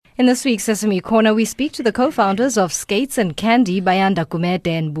In this week's Sesame Corner, we speak to the co-founders of Skates and Candy, Bayanda Kumete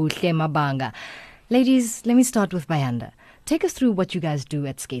and Buhle Mabanga. Ladies, let me start with Bayanda. Take us through what you guys do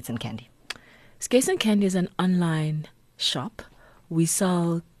at Skates and Candy. Skates and Candy is an online shop. We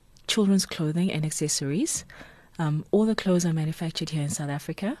sell children's clothing and accessories. All the clothes are manufactured here in South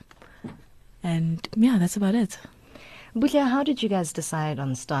Africa. And yeah, that's about it. Buhle, how did you guys decide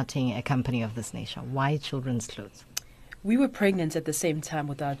on starting a company of this nature? Why children's clothes? We were pregnant at the same time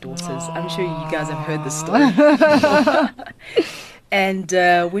with our daughters. I'm sure you guys have heard the story. And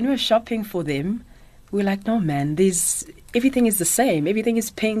when we were shopping for them, we were like, no, man, everything is the same. Everything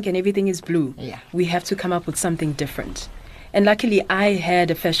is pink and everything is blue. Yeah. We have to come up with something different. And luckily, I had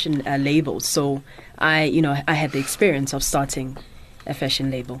a fashion label. So I had the experience of starting a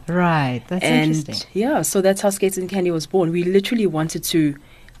fashion label. Right, that's interesting. Yeah, so that's how Skates and Candy was born. We literally wanted to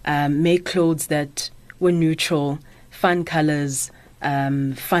make clothes that were neutral, fun colors,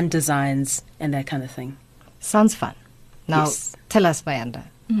 fun designs, and that kind of thing. Sounds fun. Now, Yes. Tell us, Bayanda,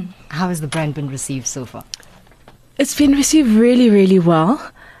 how has the brand been received so far? It's been received really, really well.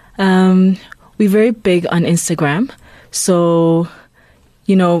 We're very big on Instagram. So,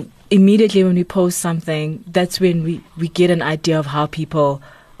 immediately when we post something, that's when we get an idea of how people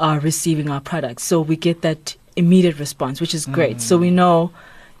are receiving our products. So we get that immediate response, which is great. So we know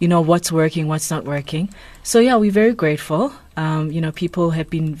what's working, what's not working. So yeah, we're very grateful. People have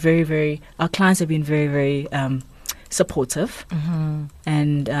been our clients have been very, very supportive.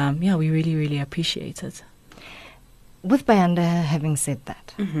 And we really, really appreciate it. With Bayanda having said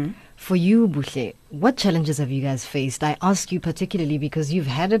that, for you, Buhle, what challenges have you guys faced? I ask you particularly because you've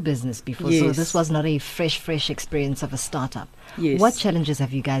had a business before, so Yes. this was not a fresh experience of a startup. Yes. What challenges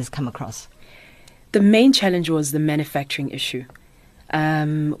have you guys come across? The main challenge was the manufacturing issue.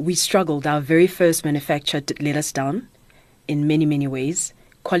 We struggled. Our very first manufacturer let us down in many, many ways.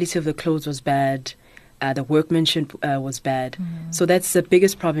 Quality of the clothes was bad. The workmanship was bad. So that's the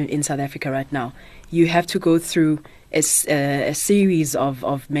biggest problem in South Africa right now. You have to go through a series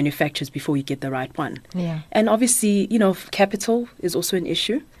of manufacturers before you get the right one. Yeah. And obviously, capital is also an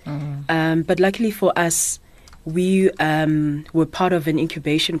issue. But luckily for us, we were part of an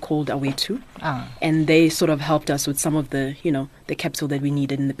incubation called Awetu. And they sort of helped us with some of the capital that we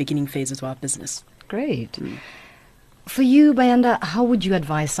needed in the beginning phases of our business. Great. For you, Bayanda, how would you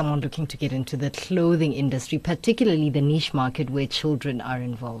advise someone looking to get into the clothing industry, particularly the niche market where children are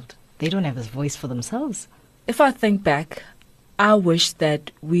involved? They don't have a voice for themselves. If I think back, I wish that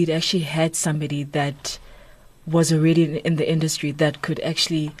we'd actually had somebody that was already in the industry that could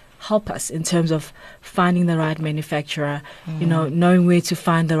actually help us in terms of finding the right manufacturer, knowing where to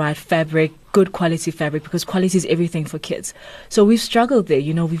find the right fabric, good quality fabric, because quality is everything for kids. So we've struggled there.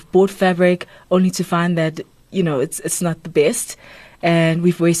 We've bought fabric only to find that, it's not the best, and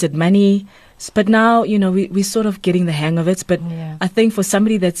we've wasted money. But now, we're sort of getting the hang of it. But Yeah. I think for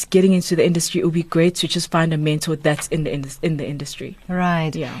somebody that's getting into the industry, it would be great to just find a mentor that's in the industry.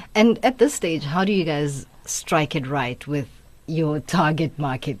 Right. Yeah. And at this stage, how do you guys strike it right with your target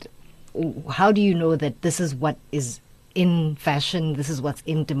market? How do you know that this is what is in fashion, this is what's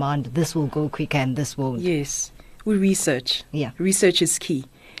in demand, this will go quicker and this won't? Yes, we research. Yeah. Research is key.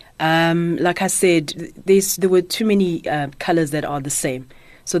 Like I said, there were too many colors that are the same.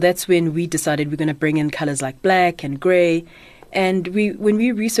 So that's when we decided we're going to bring in colors like black and gray. And when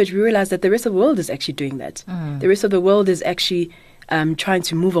we researched, we realized that the rest of the world is actually doing that. The rest of the world is actually trying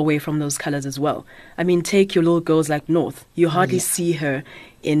to move away from those colors as well. I mean, take your little girls like North. You hardly see her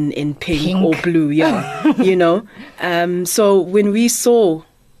in pink or blue, So when we saw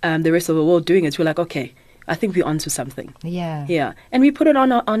the rest of the world doing it, we're like, okay, I think we're onto something. Yeah. Yeah. And we put it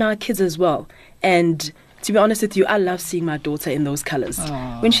on our kids as well. And to be honest with you, I love seeing my daughter in those colors.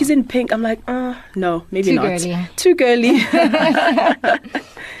 When she's in pink, I'm like, no, maybe Too not. girly. Too girly.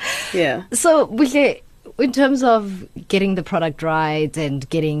 Yeah. So, Buhle, in terms of getting the product right and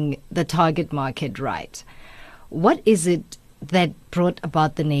getting the target market right, what is it that brought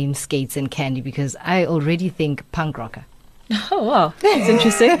about the name Skates and Candy? Because I already think punk rocker. Oh, wow. That's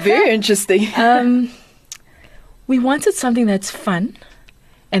interesting. Very interesting. We wanted something that's fun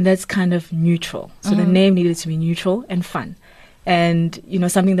and that's kind of neutral. So the name needed to be neutral and fun. And,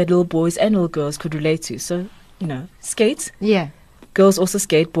 something that little boys and little girls could relate to. So, skates. Yeah. Girls also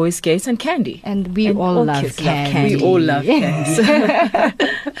skate, boys skate, and candy. And we all love kids candy. We all love candy.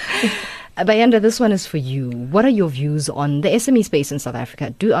 Bayanda, this one is for you. What are your views on the SME space in South Africa?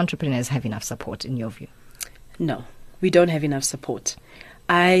 Do entrepreneurs have enough support in your view? No, we don't have enough support.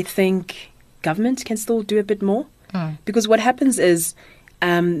 I think government can still do a bit more. Because what happens is,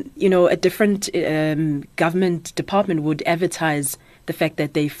 a different government department would advertise the fact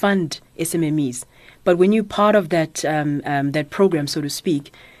that they fund SMMEs. But when you're part of that program, so to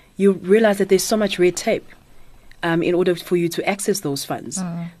speak, you realize that there's so much red tape in order for you to access those funds.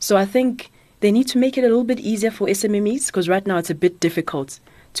 So I think they need to make it a little bit easier for SMMEs, because right now it's a bit difficult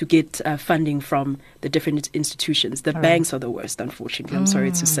to get funding from the different institutions. The banks are the worst, unfortunately, I'm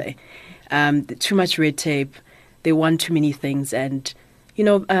sorry to say. Too much red tape, they want too many things, and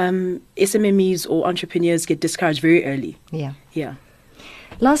SMMEs or entrepreneurs get discouraged very early. Yeah.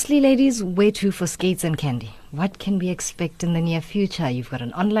 Lastly, ladies, where to for Skates and Candy? What can we expect in the near future? You've got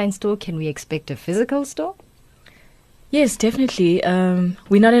an online store. Can we expect a physical store? Yes, definitely.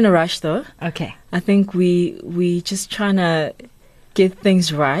 We're not in a rush, though. Okay. I think we just trying to get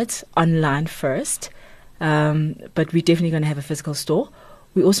things right online first, but we're definitely going to have a physical store.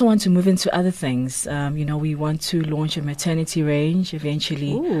 We also want to move into other things. We want to launch a maternity range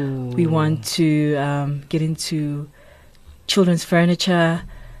eventually. Ooh. We want to get into children's furniture.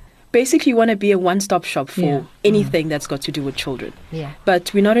 Basically, you want to be a one-stop shop for anything that's got to do with children. Yeah.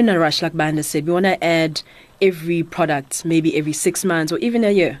 But we're not in a rush, like Banda said. We want to add every product, maybe every 6 months or even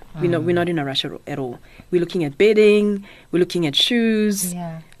a year. We're not in a rush at all. We're looking at bedding. We're looking at shoes.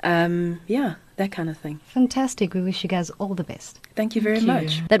 Yeah. That kind of thing. Fantastic. We wish you guys all the best. Thank you very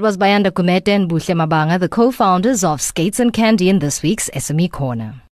much. That was Bayanda Kumete and Buhle Mabanga, the co-founders of Skates and Candy, in this week's SME Corner.